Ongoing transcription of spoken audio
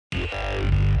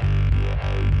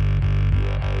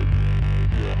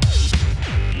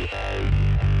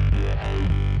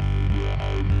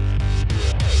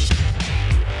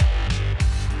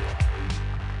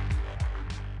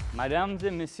Mesdames et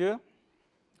messieurs,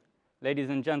 ladies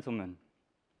and gentlemen,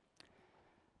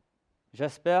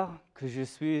 j'espère que je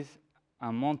suis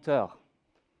un menteur.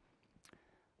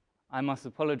 I must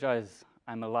apologize,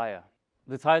 I'm a liar.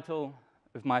 The title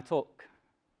of my talk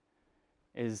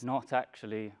is not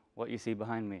actually what you see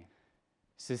behind me.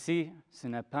 Ceci, ce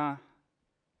n'est pas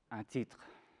un titre.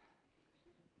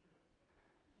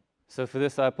 So for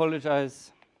this, I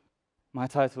apologize. My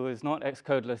title is not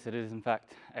Xcodeless, it is in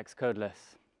fact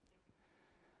Xcodeless.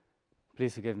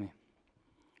 Please forgive me.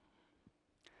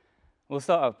 We'll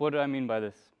start up. What do I mean by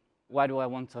this? Why do I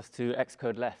want us to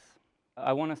Xcode less?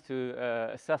 I want us to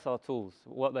assess our tools,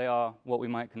 what they are, what we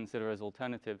might consider as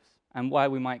alternatives, and why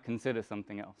we might consider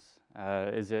something else.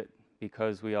 Is it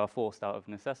because we are forced out of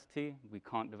necessity? We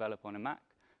can't develop on a Mac?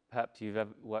 Perhaps you've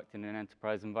ever worked in an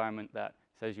enterprise environment that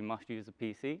says you must use a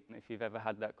PC. If you've ever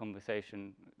had that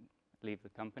conversation, leave the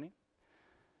company.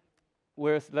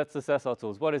 Let's assess our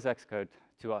tools. What is Xcode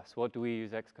to us? What do we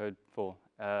use Xcode for?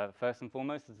 First and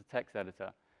foremost, it's a text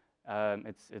editor.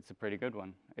 It's a pretty good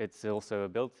one. It's also a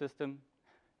build system.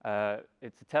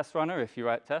 It's a test runner if you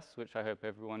write tests, which I hope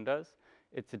everyone does.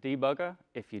 It's a debugger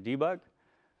if you debug.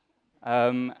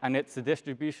 And it's a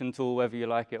distribution tool whether you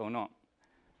like it or not.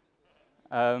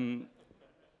 I'm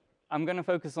going to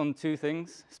focus on two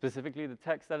things, specifically the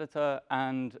text editor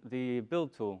and the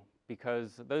build tool,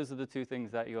 because those are the two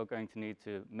things that you're going to need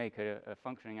to make a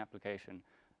functioning application.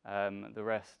 The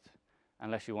rest,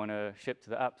 unless you want to ship to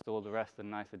the App Store, the rest are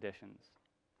nice additions.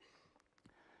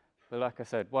 But like I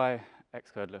said, why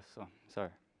Xcodeless? Oh,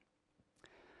 sorry.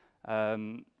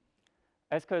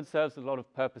 Xcode serves a lot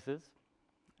of purposes.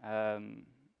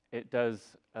 It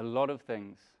does a lot of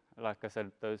things, like I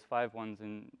said, those 5 ones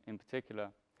in particular.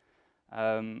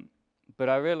 But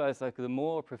I realized like the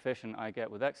more proficient I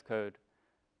get with Xcode,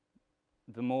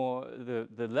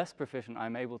 the less proficient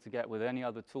I'm able to get with any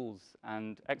other tools.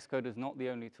 And Xcode is not the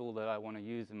only tool that I want to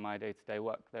use in my day-to-day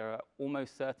work. There are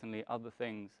almost certainly other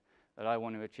things that I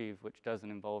want to achieve which doesn't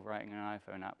involve writing an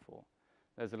iPhone app for.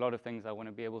 There's a lot of things I want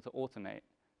to be able to automate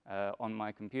on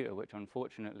my computer, which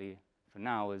unfortunately for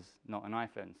now is not an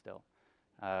iPhone still.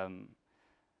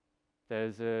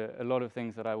 There's a lot of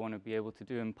things that I want to be able to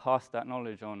do and pass that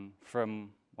knowledge on from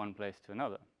one place to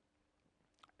another.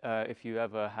 If you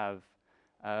ever have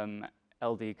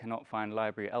LD cannot find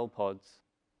library LPODs,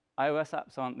 iOS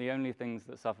apps aren't the only things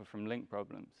that suffer from link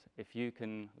problems. If you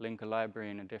can link a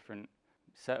library in a different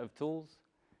set of tools,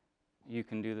 you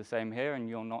can do the same here, and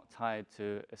you're not tied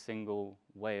to a single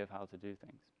way of how to do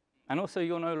things. And also,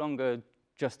 you're no longer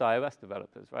just iOS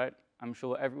developers, right? I'm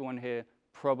sure everyone here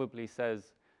probably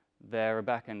says they're a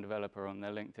back-end developer on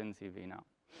their LinkedIn CV now.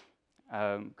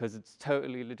 Because it's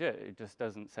totally legit. It just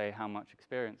doesn't say how much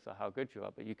experience or how good you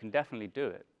are, but you can definitely do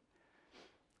it.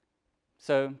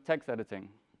 So text editing,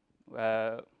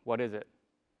 what is it?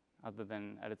 Other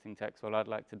than editing text, well, I'd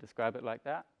like to describe it like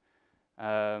that.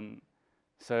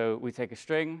 So we take a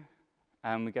string,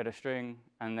 and we get a string,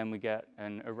 and then we get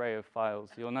an array of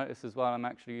files. You'll notice as well I'm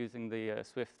actually using the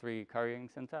Swift 3 currying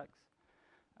syntax.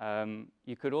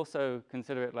 You could also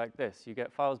consider it like this. You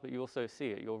get files, but you also see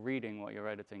it. You're reading what you're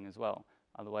editing as well.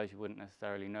 Otherwise, you wouldn't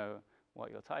necessarily know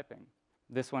what you're typing.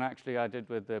 This one, actually, I did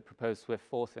with the proposed Swift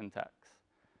 4 syntax,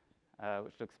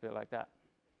 which looks a bit like that.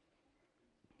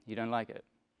 You don't like it?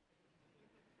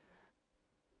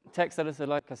 Text editor,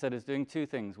 like I said, is doing two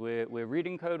things. We're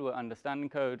reading code, we're understanding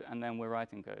code, and then we're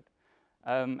writing code.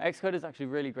 Xcode is actually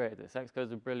really great at this. Xcode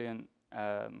is a brilliant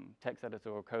text editor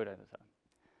or code editor.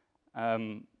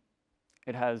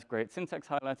 It has great syntax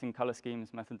highlighting, color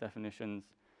schemes, method definitions,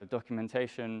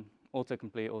 documentation,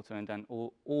 autocomplete, auto-indent,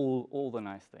 all the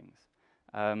nice things.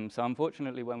 So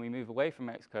unfortunately, when we move away from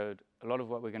Xcode, a lot of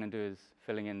what we're going to do is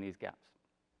filling in these gaps.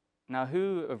 Now,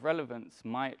 who of relevance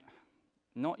might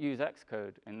not use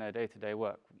Xcode in their day-to-day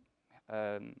work?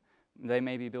 They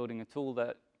may be building a tool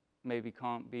that maybe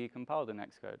can't be compiled in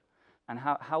Xcode. And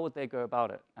how would they go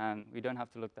about it? And we don't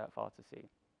have to look that far to see.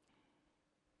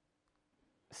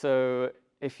 So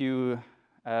if you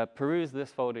peruse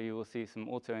this folder, you will see some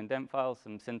auto-indent files,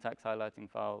 some syntax highlighting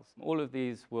files. All of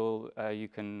these you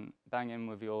can bang in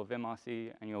with your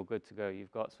vimrc, and you're good to go.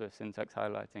 You've got Swift syntax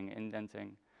highlighting,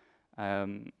 indenting.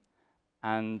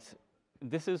 And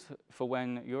this is for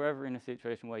when you're ever in a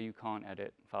situation where you can't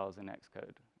edit files in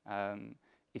Xcode.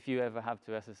 If you ever have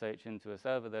to SSH into a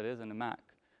server that isn't a Mac,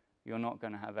 you're not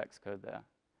going to have Xcode there.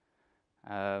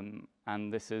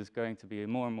 And this is going to be a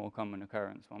more and more common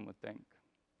occurrence, one would think.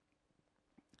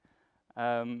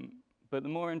 But the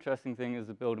more interesting thing is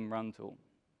the build and run tool.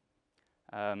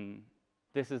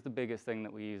 This is the biggest thing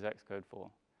that we use Xcode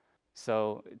for.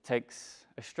 So it takes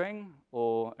a string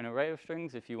or an array of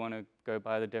strings if you want to go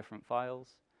by the different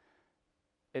files.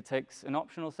 It takes an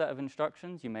optional set of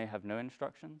instructions. You may have no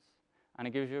instructions. And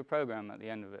it gives you a program at the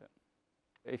end of it.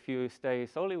 If you stay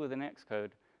solely within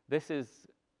Xcode, this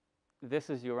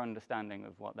is your understanding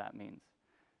of what that means.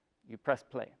 You press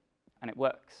play, and it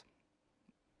works,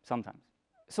 sometimes.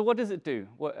 So what does it do?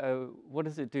 What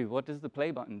does it do? What does the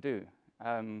play button do?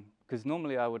 Because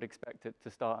normally I would expect it to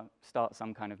start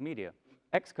some kind of media.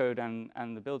 Xcode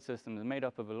and the build system is made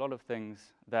up of a lot of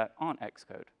things that aren't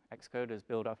Xcode. Xcode is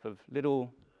built up of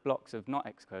little blocks of not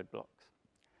Xcode blocks.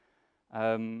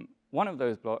 One of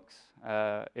those blocks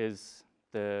is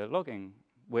the logging,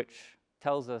 which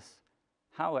tells us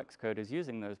how Xcode is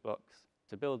using those blocks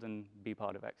to build and be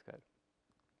part of Xcode.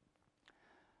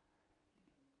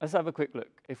 Let's have a quick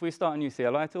look. If we start a new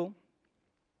CLI tool,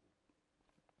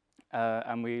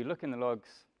 and we look in the logs,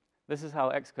 this is how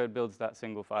Xcode builds that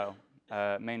single file,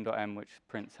 main.m, which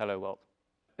prints hello world.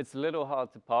 It's a little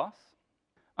hard to pass.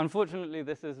 Unfortunately,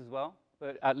 this is as well,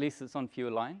 but at least it's on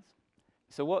fewer lines.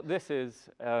 So what this is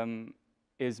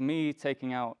me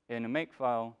taking out in a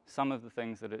makefile some of the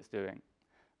things that it's doing.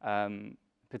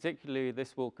 Particularly,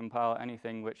 this will compile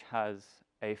anything which has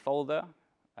a folder,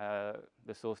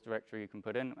 the source directory you can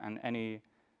put in, and any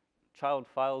child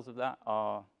files of that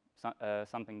are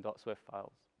something dotSwift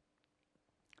files.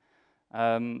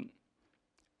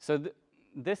 So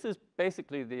this is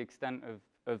basically the extent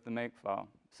of the makefile.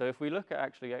 So if we look at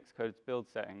actually Xcode's build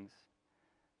settings,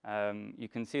 you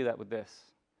can see that with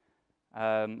this.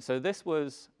 So this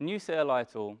was new CLI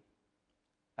tool,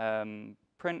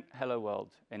 print hello world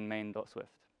in main.swift.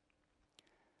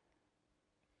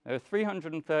 There are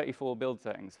 334 build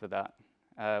settings for that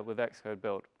with Xcode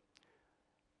build.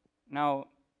 Now,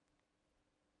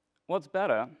 what's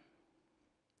better?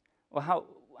 Well,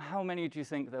 how many do you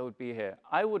think there would be here?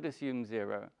 I would assume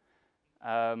 0,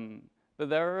 but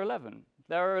there are 11.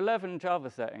 There are 11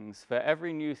 Java settings for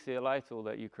every new CLI tool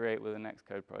that you create with an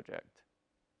Xcode project.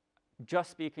 Just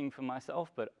speaking for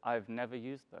myself, but I've never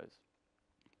used those.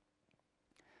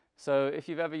 So if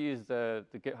you've ever used the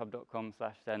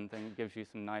github.com/zen thing, it gives you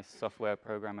some nice software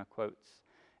programmer quotes.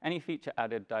 Any feature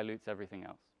added dilutes everything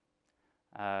else,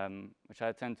 which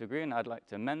I tend to agree, and I'd like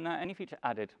to amend that. Any feature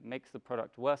added makes the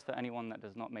product worse for anyone that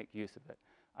does not make use of it.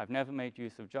 I've never made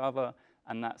use of Java,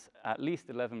 and that's at least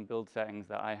 11 build settings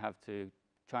that I have to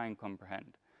try and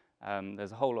comprehend.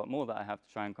 There's a whole lot more that I have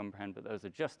to try and comprehend, but those are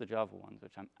just the Java ones,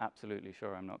 which I'm absolutely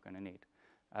sure I'm not going to need.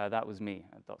 That was me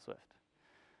at dotSwift.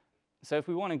 So if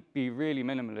we want to be really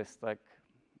minimalist, like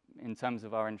in terms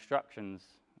of our instructions,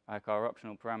 like our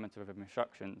optional parameter of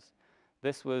instructions,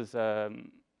 this was, our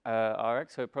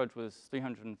Xcode proj was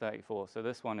 334, so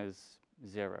this one is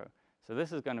 0. So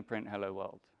this is going to print hello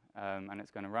world, and it's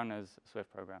going to run as a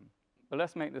Swift program. But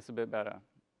let's make this a bit better.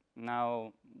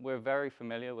 Now, we're very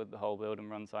familiar with the whole build and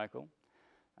run cycle,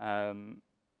 and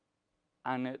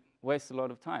it wastes a lot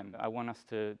of time. I want us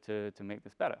to make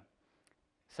this better.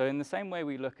 So in the same way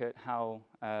we look at how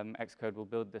Xcode will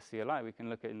build the CLI, we can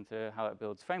look into how it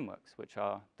builds frameworks, which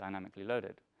are dynamically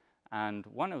loaded. And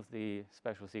one of the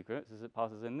special secrets is it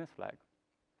passes in this flag.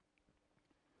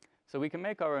 So we can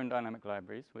make our own dynamic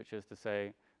libraries, which is to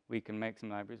say we can make some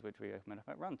libraries which we open up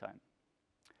at runtime.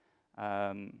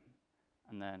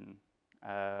 And then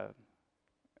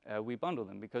we bundle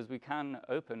them, because we can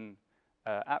open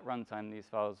at runtime these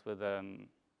files with a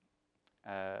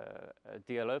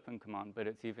dlopen command, but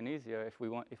it's even easier if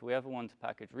we ever want to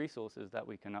package resources that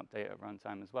we can update at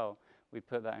runtime as well. We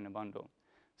put that in a bundle.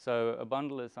 So a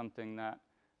bundle is something that,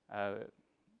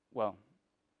 well,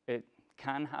 it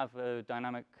can have a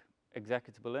dynamic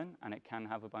executable in, and it can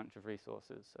have a bunch of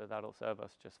resources, so that'll serve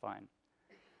us just fine.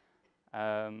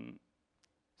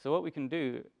 So what we can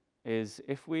do is,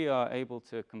 if we are able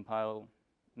to compile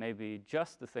maybe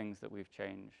just the things that we've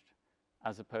changed,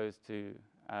 as opposed to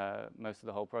most of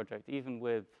the whole project, even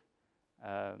with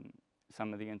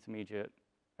some of the intermediate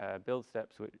build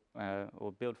steps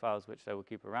or build files which they will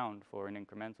keep around for an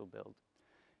incremental build.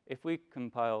 If we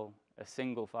compile a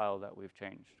single file that we've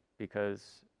changed,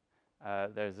 because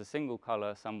there's a single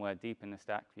color somewhere deep in the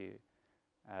stack view,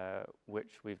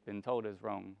 which we've been told is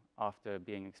wrong after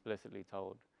being explicitly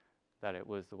told that it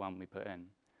was the one we put in,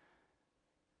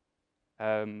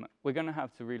 we're going to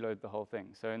have to reload the whole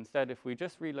thing. So instead, if we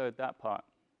just reload that part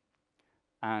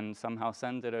and somehow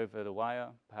send it over the wire,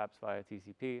 perhaps via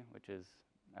TCP, which is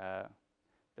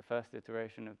the first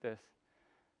iteration of this,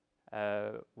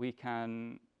 we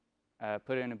can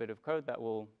put in a bit of code that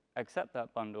will accept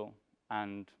that bundle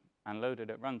and load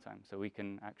it at runtime. So we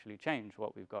can actually change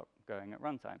what we've got going at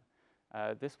runtime.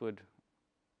 This would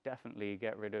definitely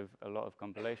get rid of a lot of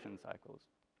compilation cycles.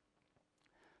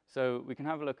 So we can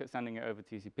have a look at sending it over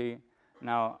TCP.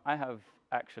 Now, I have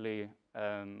actually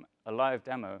a live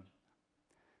demo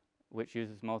which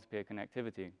uses multi-peer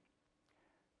connectivity,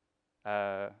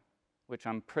 which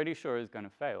I'm pretty sure is going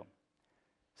to fail.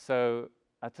 So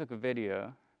I took a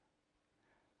video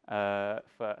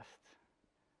first,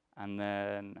 and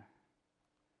then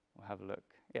we'll have a look.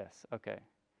 Yes, OK.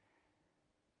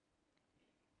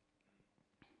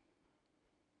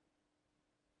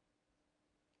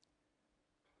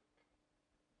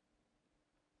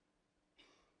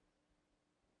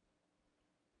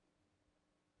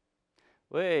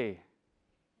 Wait.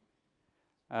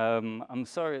 I'm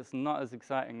sorry it's not as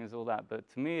exciting as all that, but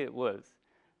to me it was.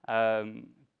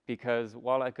 Because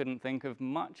while I couldn't think of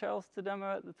much else to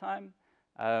demo at the time,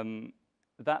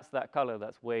 that's that color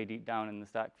that's way deep down in the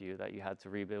stack view that you had to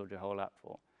rebuild your whole app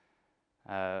for.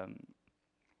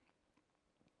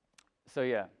 So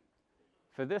yeah,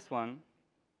 for this one,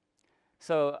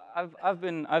 so I've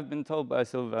been told by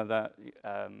Silva that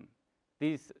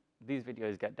these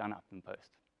videos get done up in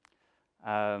post.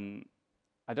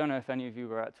 I don't know if any of you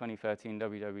were at 2013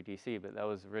 WWDC, but there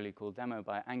was a really cool demo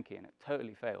by Anki, and it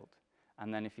totally failed.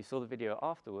 And then if you saw the video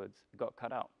afterwards, it got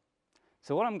cut out.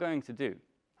 So what I'm going to do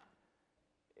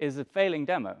is a failing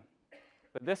demo,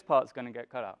 but this part's going to get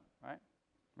cut out, right?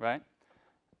 Right?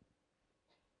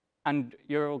 And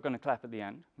you're all going to clap at the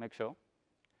end, make sure.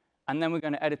 And then we're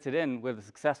going to edit it in with a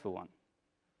successful one.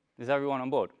 Is everyone on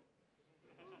board?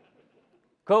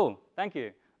 Cool, thank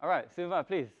you. All right, Sylvain,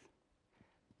 please.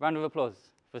 Round of applause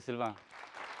for Sylvain.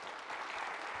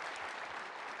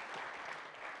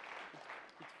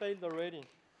 It failed already.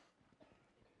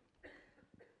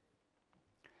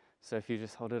 So if you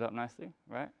just hold it up nicely,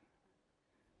 right?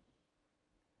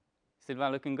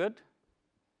 Sylvain looking good?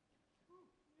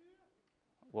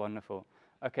 Wonderful.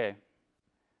 OK.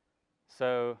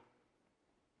 So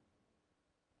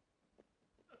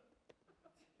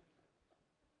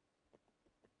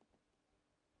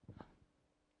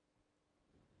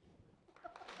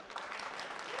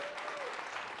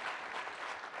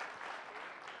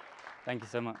thank you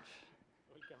so much.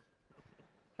 Welcome.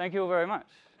 Thank you all very much.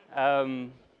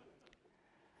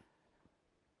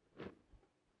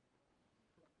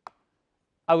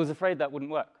 I was afraid that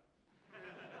wouldn't work.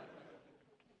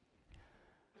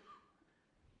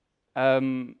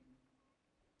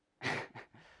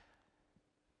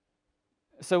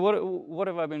 So what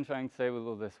have I been trying to say with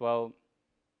all this? Well,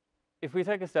 if we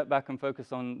take a step back and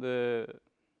focus on the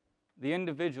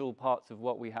individual parts of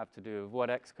what we have to do, of what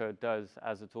Xcode does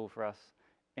as a tool for us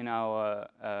in our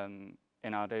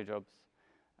day jobs,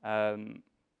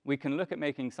 we can look at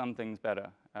making some things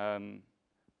better,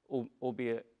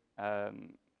 albeit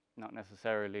not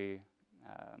necessarily,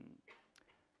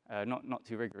 not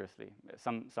too rigorously.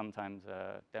 Sometimes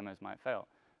demos might fail,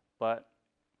 but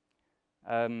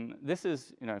this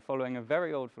is following a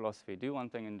very old philosophy: do one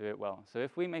thing and do it well. So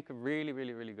if we make a really,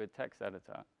 really, really good text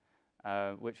editor,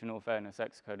 which in all fairness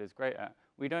Xcode is great at,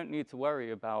 we don't need to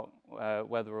worry about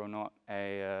whether or not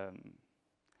a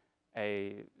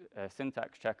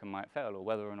syntax checker might fail, or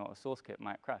whether or not a source kit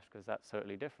might crash, because that's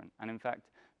totally different. And in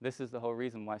fact, this is the whole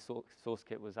reason why source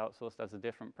kit was outsourced as a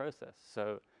different process,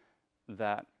 so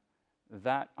that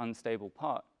unstable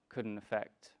part couldn't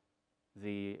affect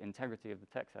the integrity of the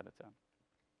text editor.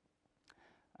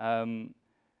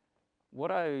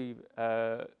 What I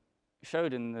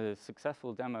showed in the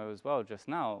successful demo as well just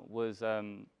now was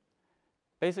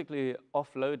basically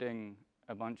offloading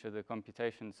a bunch of the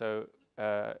computation. So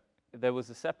there was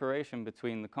a separation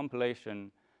between the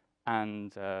compilation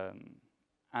and the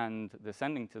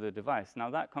sending to the device. Now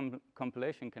that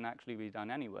compilation can actually be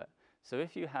done anywhere. So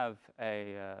if you have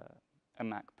a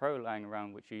Mac Pro lying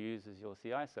around which you use as your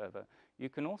CI server, you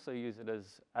can also use it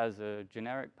as a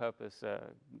generic purpose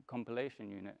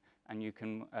compilation unit, and you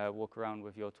can walk around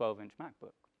with your 12-inch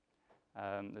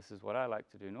MacBook. This is what I like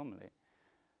to do normally.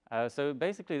 So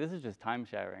basically, this is just time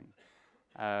sharing.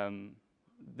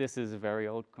 This is a very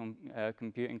old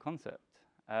computing concept.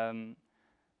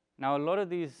 Now, a lot of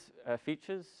these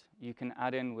features you can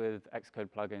add in with Xcode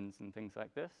plugins and things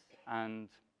like this. And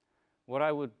what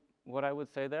I would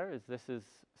say there is this is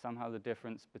somehow the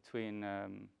difference between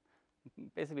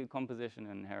basically composition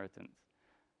and inheritance.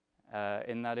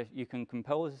 In that if you can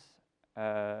compose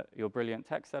your brilliant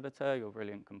text editor, your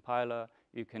brilliant compiler,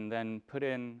 you can then put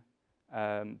in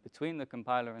between the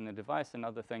compiler and the device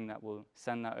another thing that will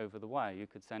send that over the wire. You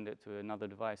could send it to another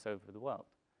device over the world.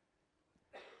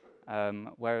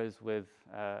 Whereas with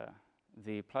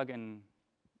the plugin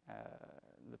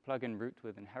route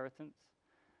with inheritance,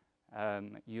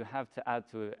 you have to add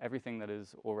to everything that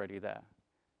is already there.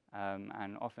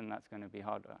 And often that's going to be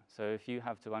harder. So if you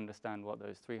have to understand what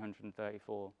those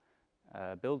 334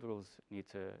 build rules need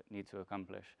to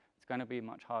accomplish, it's going to be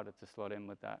much harder to slot in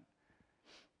with that.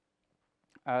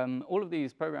 All of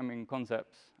these programming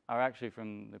concepts are actually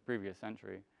from the previous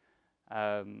century.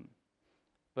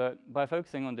 But by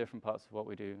focusing on different parts of what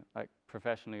we do, like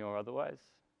professionally or otherwise,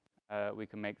 we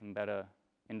can make them better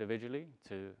individually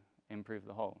to improve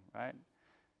the whole, right?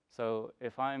 So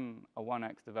if I'm a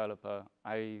 1x developer,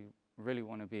 I really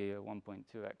want to be a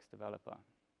 1.2x developer.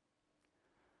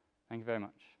 Thank you very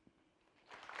much.